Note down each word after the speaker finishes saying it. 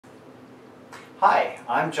Hi,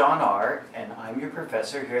 I'm John Ahr, and I'm your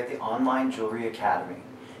professor here at the Online Jewelry Academy.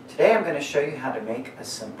 Today I'm going to show you how to make a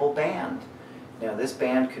simple band. Now this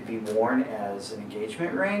band could be worn as an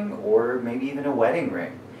engagement ring or maybe even a wedding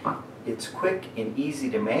ring. It's quick and easy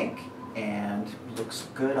to make and looks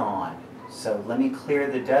good on. So let me clear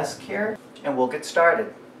the desk here and we'll get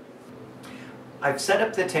started. I've set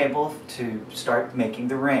up the table to start making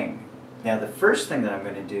the ring. Now the first thing that I'm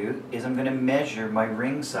going to do is I'm going to measure my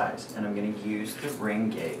ring size, and I'm going to use the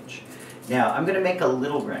ring gauge. Now I'm going to make a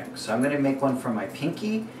little ring, so I'm going to make one for my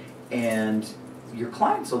pinky, and your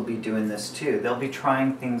clients will be doing this too. They'll be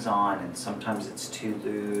trying things on, and sometimes it's too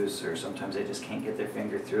loose or sometimes they just can't get their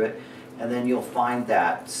finger through it, and then you'll find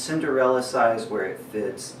that Cinderella size where it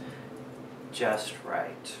fits just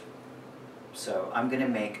right. So I'm going to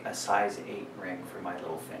make a size 8 ring for my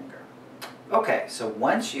little finger. Okay, so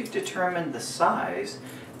once you've determined the size,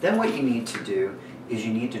 then what you need to do is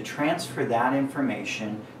you need to transfer that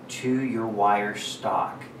information to your wire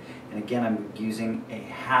stock. And again, I'm using a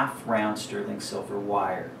half round sterling silver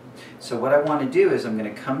wire. So what I want to do is I'm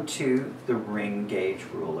going to come to the ring gauge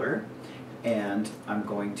ruler, and I'm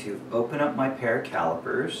going to open up my pair of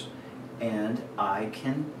calipers, and I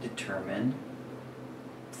can determine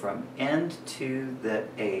from end to the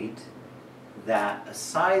 8 that a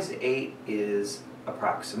size 8 is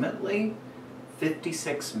approximately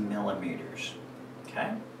 56 millimeters.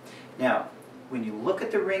 Okay? Now, when you look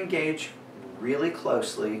at the ring gauge really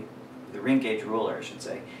closely, the ring gauge ruler I should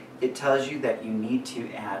say, it tells you that you need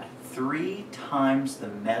to add 3 times the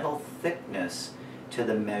metal thickness to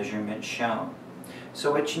the measurement shown.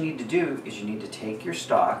 So what you need to do is you need to take your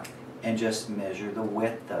stock and just measure the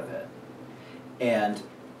width of it. And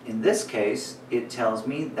in this case, it tells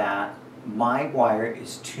me that my wire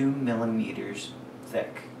is 2 millimeters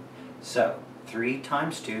thick. So 3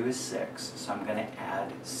 times 2 is 6. So I'm going to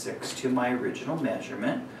add 6 to my original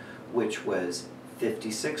measurement, which was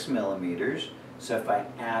 56 millimeters. So if I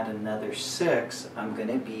add another 6, I'm going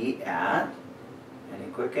to be at,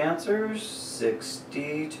 any quick answers?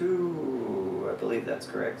 62. I believe that's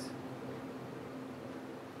correct.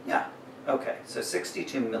 Yeah, okay, so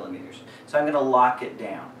 62 millimeters. So I'm going to lock it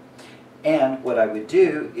down. And what I would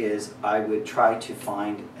do is I would try to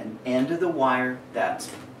find an end of the wire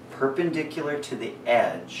that's perpendicular to the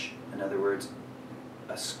edge, in other words,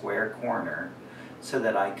 a square corner, so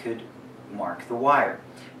that I could mark the wire.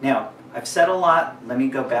 Now, I've said a lot. Let me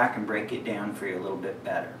go back and break it down for you a little bit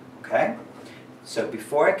better, okay? So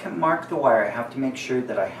before I can mark the wire, I have to make sure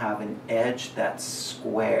that I have an edge that's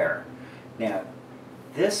square. Now,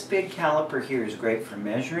 this big caliper here is great for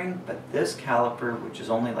measuring, but this caliper, which is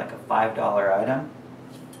only like a $5 item,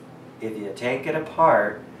 if you take it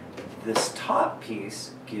apart, this top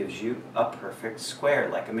piece gives you a perfect square,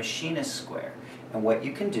 like a machinist square. And what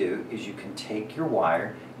you can do is you can take your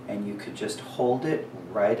wire and you could just hold it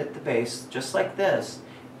right at the base, just like this,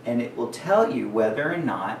 and it will tell you whether or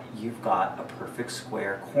not you've got a perfect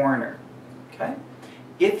square corner. Okay?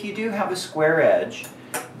 If you do have a square edge,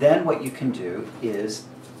 then what you can do is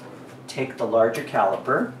take the larger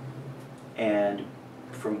caliper and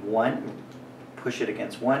push it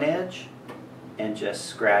against one edge and just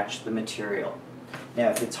scratch the material. Now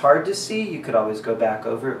if it's hard to see, you could always go back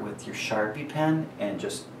over it with your Sharpie pen and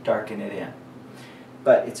just darken it in.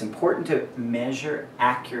 But it's important to measure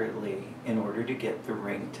accurately in order to get the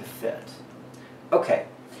ring to fit. Okay.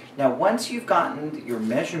 Now once you've gotten your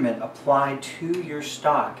measurement applied to your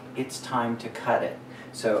stock, it's time to cut it.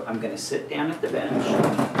 So I'm going to sit down at the bench.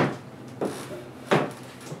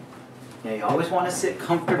 Now you always want to sit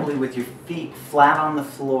comfortably with your feet flat on the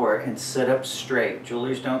floor and sit up straight.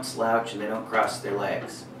 Jewelers don't slouch and they don't cross their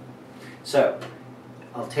legs. So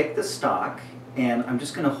I'll take the stock and I'm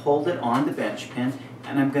just going to hold it on the bench pin,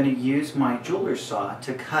 and I'm going to use my jeweler's saw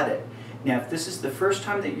to cut it. Now if this is the first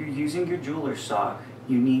time that you're using your jeweler's saw,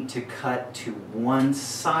 you need to cut to one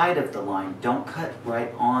side of the line. Don't cut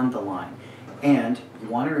right on the line. And you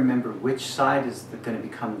want to remember which side is going to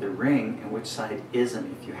become the ring and which side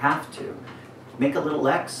isn't if you have to. Make a little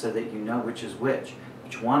X so that you know which is which.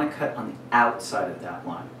 But you want to cut on the outside of that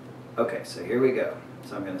line. Okay, so here we go.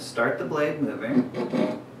 So I'm going to start the blade moving,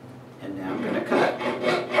 and now I'm going to cut.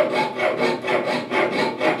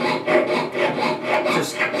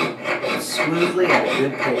 Just smoothly at a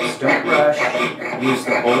good pace. Don't rush. Use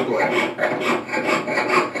the whole blade.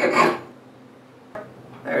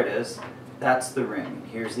 There it is. That's the ring.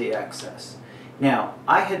 Here's the excess. Now,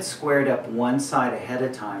 I had squared up one side ahead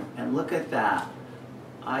of time, and look at that.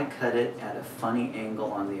 I cut it at a funny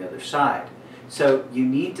angle on the other side. So you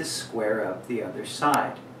need to square up the other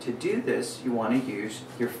side. To do this, you want to use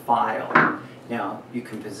your file. Now, you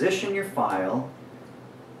can position your file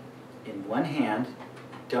in one hand.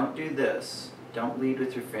 Don't do this. Don't lead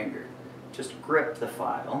with your finger. Just grip the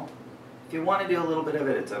file. If you want to do a little bit of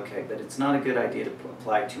it, it's okay, but it's not a good idea to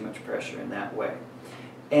apply too much pressure in that way.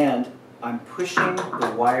 And I'm pushing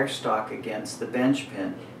the wire stock against the bench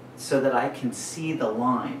pin so that I can see the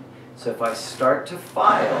line. So if I start to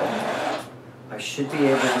file, I should be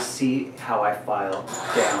able to see how I file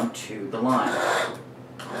down to the line.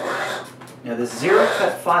 Now this zero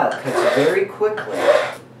cut file cuts very quickly.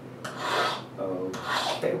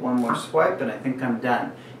 Okay, one more swipe and I think I'm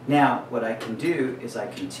done. Now what I can do is I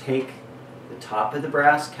can take the top of the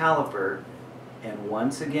brass caliper and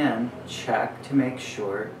once again check to make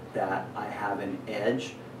sure that I have an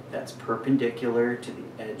edge that's perpendicular to the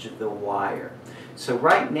edge of the wire. So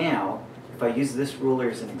right now, if I use this ruler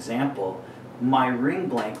as an example, my ring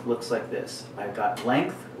blank looks like this. I've got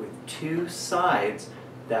length with two sides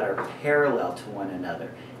that are parallel to one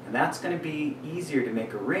another. And that's going to be easier to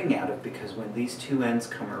make a ring out of because when these two ends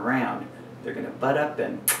come around, they're going to butt up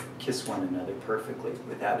and kiss one another perfectly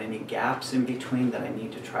without any gaps in between that I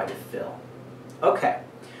need to try to fill. Okay,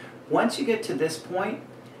 once you get to this point,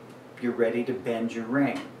 you're ready to bend your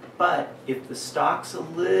ring. But if the stock's a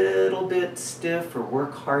little bit stiff or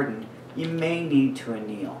work hardened, you may need to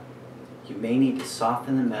anneal. You may need to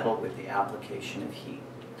soften the metal with the application of heat.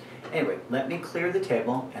 Anyway, let me clear the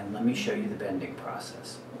table and let me show you the bending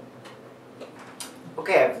process.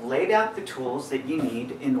 Okay, I've laid out the tools that you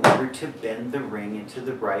need in order to bend the ring into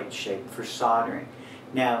the right shape for soldering.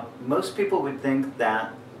 Now, most people would think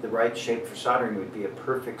that the right shape for soldering would be a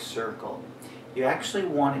perfect circle. You actually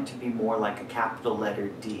want it to be more like a capital letter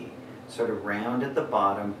D, sort of round at the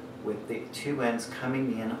bottom with the two ends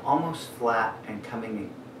coming in almost flat and coming in,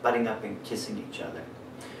 butting up and kissing each other.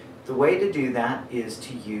 The way to do that is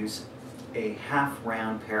to use a half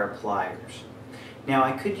round pair of pliers. Now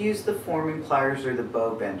I could use the forming pliers or the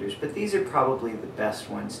bow benders, but these are probably the best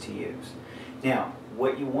ones to use. Now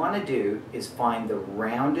what you want to do is find the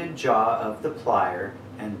rounded jaw of the plier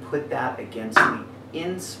and put that against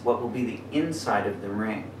what will be the inside of the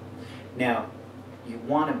ring. Now you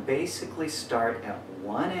want to basically start at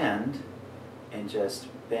one end and just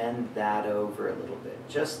bend that over a little bit,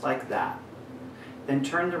 just like that. Then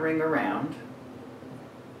turn the ring around,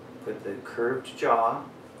 put the curved jaw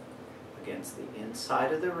against the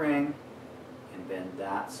inside of the ring, and bend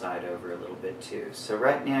that side over a little bit too. So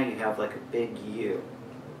right now you have like a big U.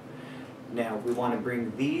 Now we want to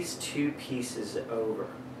bring these two pieces over,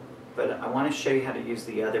 but I want to show you how to use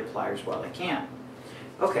the other pliers while I can.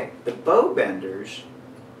 Okay, the bow benders,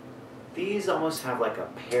 these almost have like a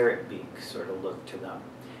parrot beak sort of look to them.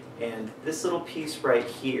 And this little piece right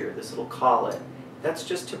here, this little collet, that's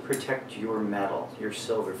just to protect your metal, your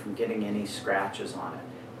silver, from getting any scratches on it.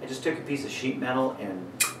 I just took a piece of sheet metal and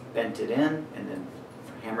bent it in and then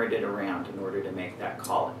hammered it around in order to make that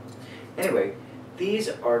collet. Anyway, these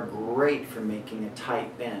are great for making a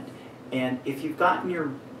tight bend. And if you've gotten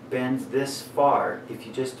your bends this far, if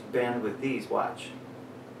you just bend with these, watch.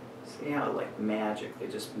 See how like magic, they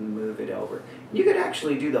just move it over. You could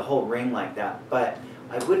actually do the whole ring like that, but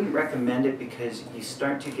I wouldn't recommend it because you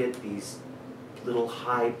start to get these little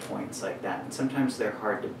high points like that, and sometimes they're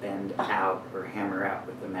hard to bend out or hammer out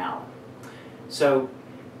with the mallet. So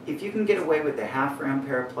if you can get away with a half round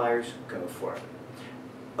pair of pliers, go for it.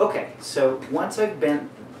 Okay, so once I've bent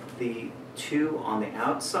the two on the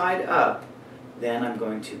outside up, then I'm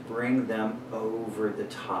going to bring them over the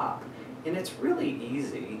top. And it's really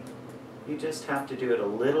easy. You just have to do it a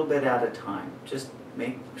little bit at a time. Just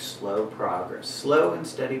make slow progress. Slow and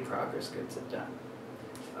steady progress gets it done.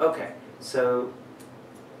 Okay, so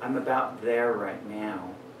I'm about there right now.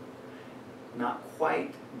 Not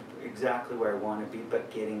quite exactly where I want to be,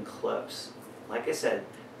 but getting close. Like I said,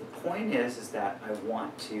 the point is that I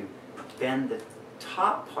want to bend the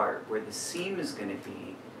top part where the seam is going to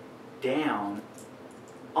be down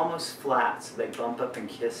almost flat so they bump up and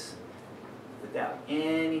kiss without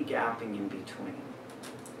any gapping in between.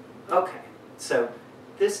 Okay, so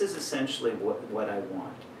this is essentially what I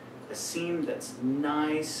want. A seam that's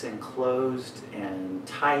nice and closed and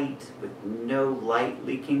tight with no light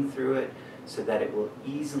leaking through it so that it will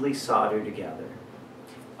easily solder together.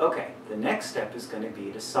 Okay, the next step is going to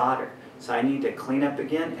be to solder. So I need to clean up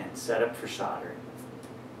again and set up for soldering.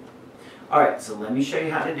 Alright, so let me show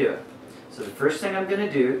you how to do it. So the first thing I'm going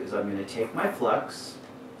to do is I'm going to take my flux,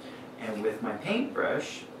 and with my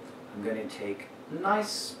paintbrush I'm going to take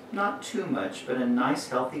nice, not too much, but a nice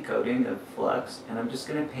healthy coating of flux, and I'm just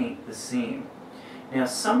going to paint the seam. Now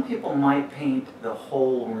some people might paint the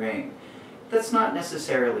whole ring, that's not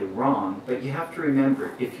necessarily wrong, but you have to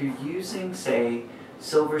remember, if you're using, say,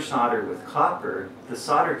 silver solder with copper, the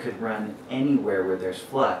solder could run anywhere where there's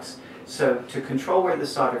flux. So to control where the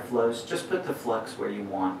solder flows, just put the flux where you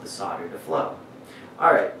want the solder to flow.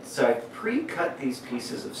 Alright, so I've pre-cut these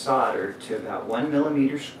pieces of solder to about 1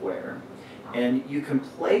 millimeter square, and you can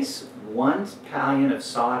place one pallion of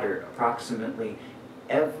solder approximately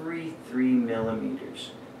every 3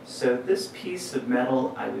 millimeters. So this piece of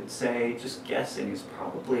metal, I would say, just guessing, is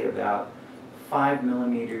probably about 5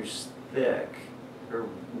 millimeters thick or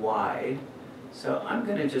wide. So I'm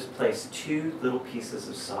going to just place 2 little pieces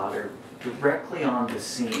of solder directly on the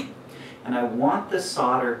seam. And I want the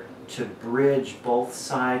solder to bridge both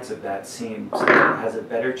sides of that seam so that it has a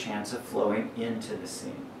better chance of flowing into the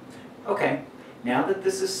seam. Okay, now that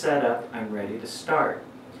this is set up, I'm ready to start.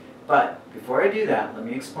 But before I do that, let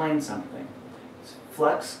me explain something.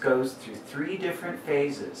 Flux goes through 3 different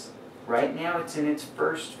phases. Right now it's in its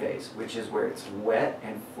first phase, which is where it's wet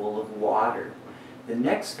and full of water. The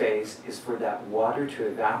next phase is for that water to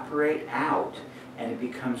evaporate out and it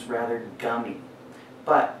becomes rather gummy.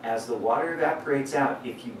 But as the water evaporates out,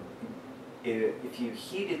 if you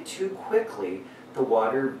heat it too quickly, the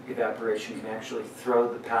water evaporation can actually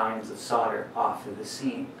throw the pallions of solder off of the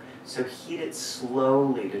seam. So heat it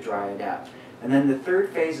slowly to dry it out. And then the third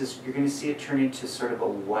phase is you're going to see it turn into sort of a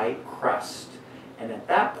white crust. And at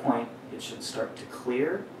that point, it should start to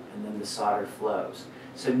clear, and then the solder flows.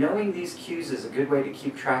 So knowing these cues is a good way to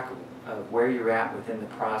keep track of where you're at within the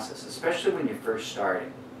process, especially when you're first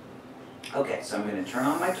starting. Okay, so I'm going to turn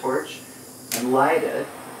on my torch and light it.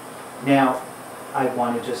 Now, I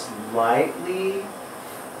want to just lightly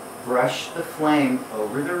brush the flame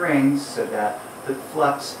over the rings so that the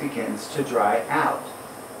flux begins to dry out.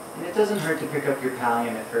 And it doesn't hurt to pick up your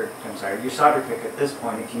pallion, your solder pick at this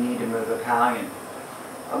point if you need to move a pallion.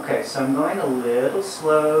 Okay, so I'm going a little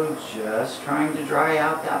slow, just trying to dry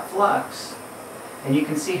out that flux. And you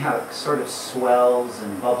can see how it sort of swells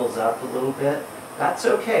and bubbles up a little bit. That's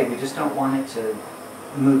okay, we just don't want it to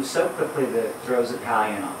move so quickly that it throws a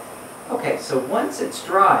pallion off. Okay, so once it's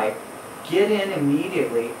dry, get in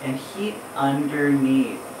immediately and heat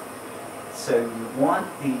underneath. So you want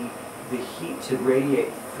the heat to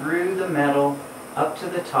radiate through the metal up to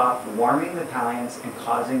the top, warming the pallions and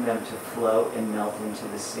causing them to flow and melt into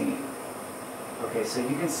the seam. Okay, so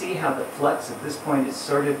you can see how the flux at this point is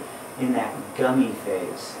sort of in that gummy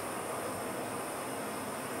phase.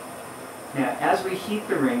 Now, as we heat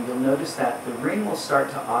the ring, you'll notice that the ring will start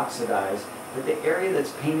to oxidize, but the area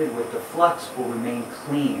that's painted with the flux will remain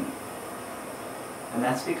clean. And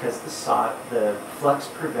that's because the flux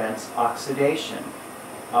prevents oxidation.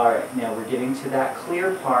 Alright, now we're getting to that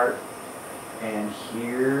clear part, and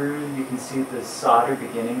here you can see the solder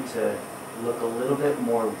beginning to look a little bit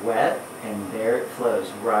more wet, and there it flows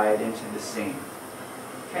right into the seam.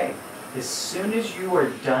 Okay, as soon as you are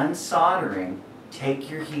done soldering, take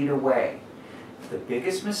your heat away. The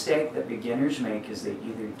biggest mistake that beginners make is they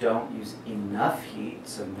either don't use enough heat,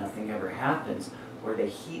 so nothing ever happens, or they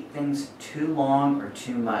heat things too long or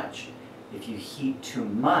too much. If you heat too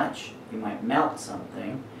much, you might melt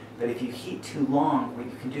something, but if you heat too long, what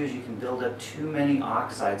you can do is you can build up too many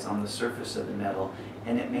oxides on the surface of the metal,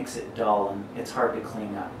 and it makes it dull and it's hard to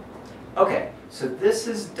clean up. Okay, so this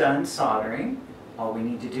is done soldering. All we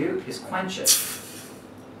need to do is quench it.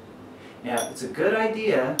 Now, it's a good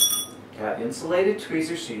idea to have insulated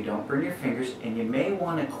tweezers so you don't burn your fingers, and you may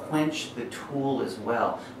want to quench the tool as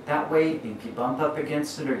well. That way, if you bump up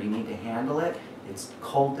against it or you need to handle it, it's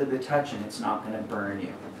cold to the touch and it's not going to burn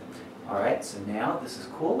you. Alright, so now this is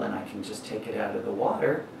cool, and I can just take it out of the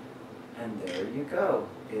water, and there you go.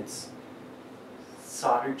 It's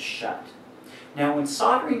soldered shut. Now, when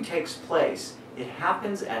soldering takes place, it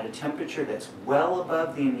happens at a temperature that's well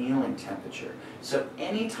above the annealing temperature. So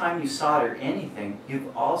anytime you solder anything,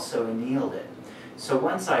 you've also annealed it. So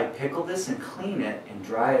once I pickle this and clean it and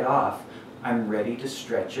dry it off, I'm ready to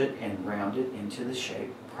stretch it and round it into the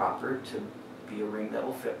shape proper to be a ring that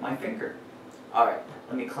will fit my finger. Alright,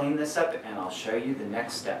 let me clean this up and I'll show you the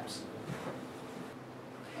next steps.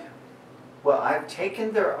 Well, I've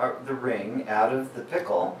taken the ring out of the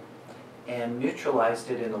pickle and neutralized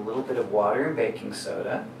it in a little bit of water and baking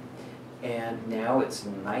soda, and now it's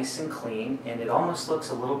nice and clean, and it almost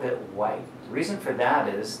looks a little bit white. The reason for that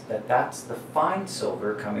is that that's the fine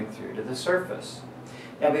silver coming through to the surface.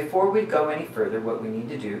 Now, before we go any further, what we need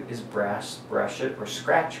to do is brush it or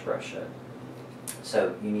scratch brush it.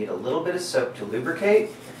 So you need a little bit of soap to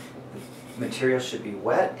lubricate. The material should be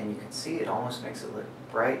wet, and you can see it almost makes it look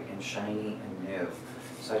bright and shiny and new.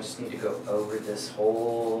 So I just need to go over this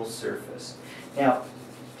whole surface. Now,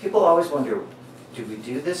 People always wonder, do we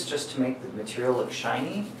do this just to make the material look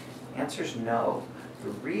shiny? Answer is no. The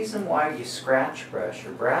reason why you scratch brush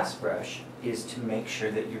or brass brush is to make sure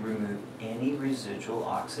that you remove any residual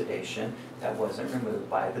oxidation that wasn't removed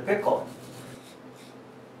by the pickle.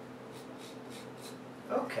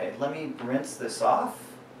 Okay, let me rinse this off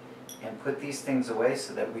and put these things away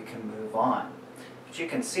so that we can move on. But you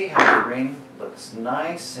can see how the ring looks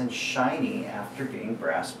nice and shiny after being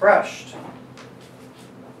brass brushed.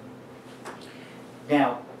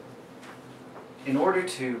 Now, in order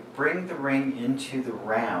to bring the ring into the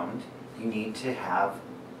round, you need to have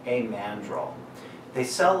a mandrel. They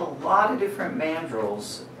sell a lot of different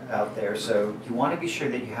mandrels out there, so you want to be sure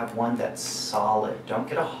that you have one that's solid. Don't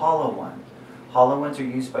get a hollow one. Hollow ones are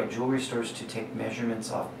used by jewelry stores to take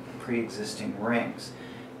measurements off pre-existing rings.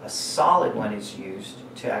 A solid one is used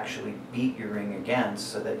to actually beat your ring against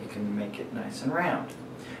so that you can make it nice and round.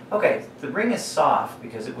 Okay, the ring is soft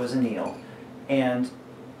because it was annealed, and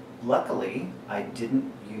luckily I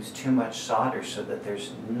didn't use too much solder so that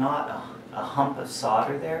there's not a hump of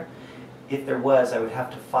solder there. If there was, I would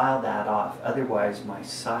have to file that off, otherwise my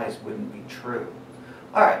size wouldn't be true.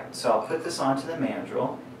 Alright, so I'll put this onto the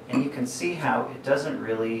mandrel, and you can see how it doesn't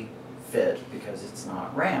really fit because it's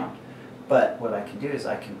not round. But what I can do is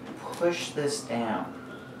I can push this down.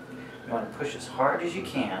 You want to push as hard as you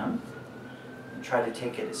can and try to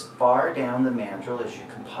take it as far down the mandrel as you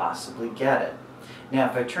can possibly get it. Now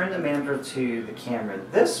if I turn the mandrel to the camera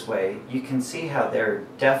this way, you can see how there are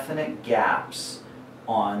definite gaps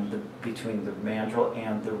between the mandrel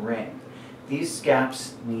and the ring. These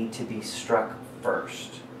gaps need to be struck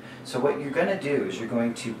first. So what you're going to do is you're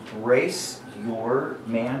going to brace your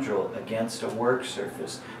mandrel against a work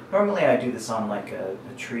surface. Normally I do this on like a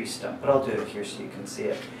tree stump, but I'll do it here so you can see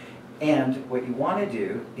it. And what you want to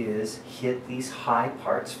do is hit these high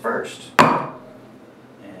parts first. And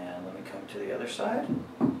let me come to the other side.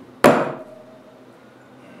 And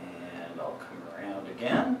I'll come around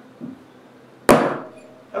again.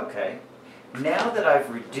 Okay, now that I've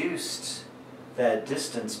reduced the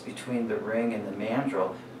distance between the ring and the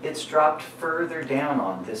mandrel, it's dropped further down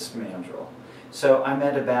on this mandrel. So I'm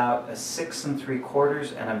at about a 6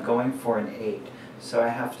 3/4 and I'm going for an 8. So I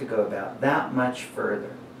have to go about that much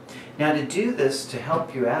further. Now to do this, to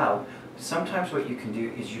help you out, sometimes what you can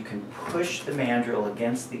do is you can push the mandrel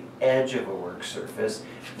against the edge of a work surface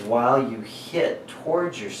while you hit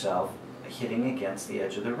towards yourself, hitting against the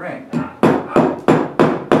edge of the ring.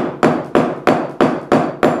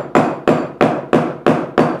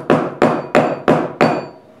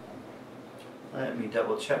 Let me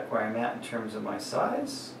double check where I'm at in terms of my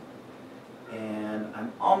size. And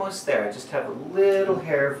I'm almost there. I just have a little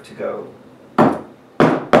hair to go.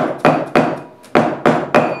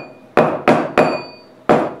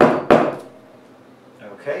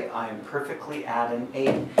 Okay, I am perfectly at an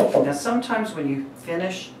 8. Now sometimes when you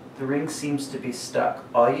finish, the ring seems to be stuck.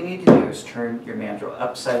 All you need to do is turn your mandrel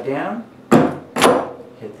upside down,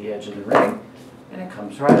 hit the edge of the ring, and it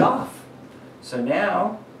comes right off. So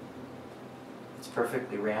now it's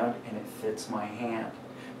perfectly round and it fits my hand.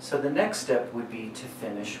 So the next step would be to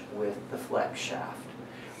finish with the flex shaft.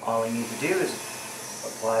 All I need to do is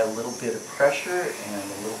apply a little bit of pressure and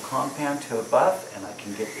a little compound to a buff, and I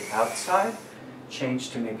can get the outside, change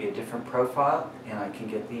to maybe a different profile, and I can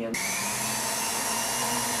get the inside.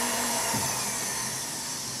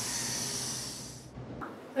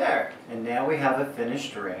 There, and now we have a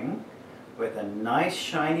finished ring with a nice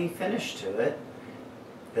shiny finish to it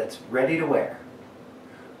that's ready to wear.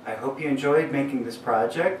 I hope you enjoyed making this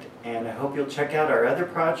project, and I hope you'll check out our other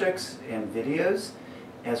projects and videos,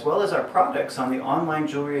 as well as our products on the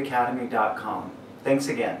onlinejewelryacademy.com. Thanks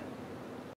again.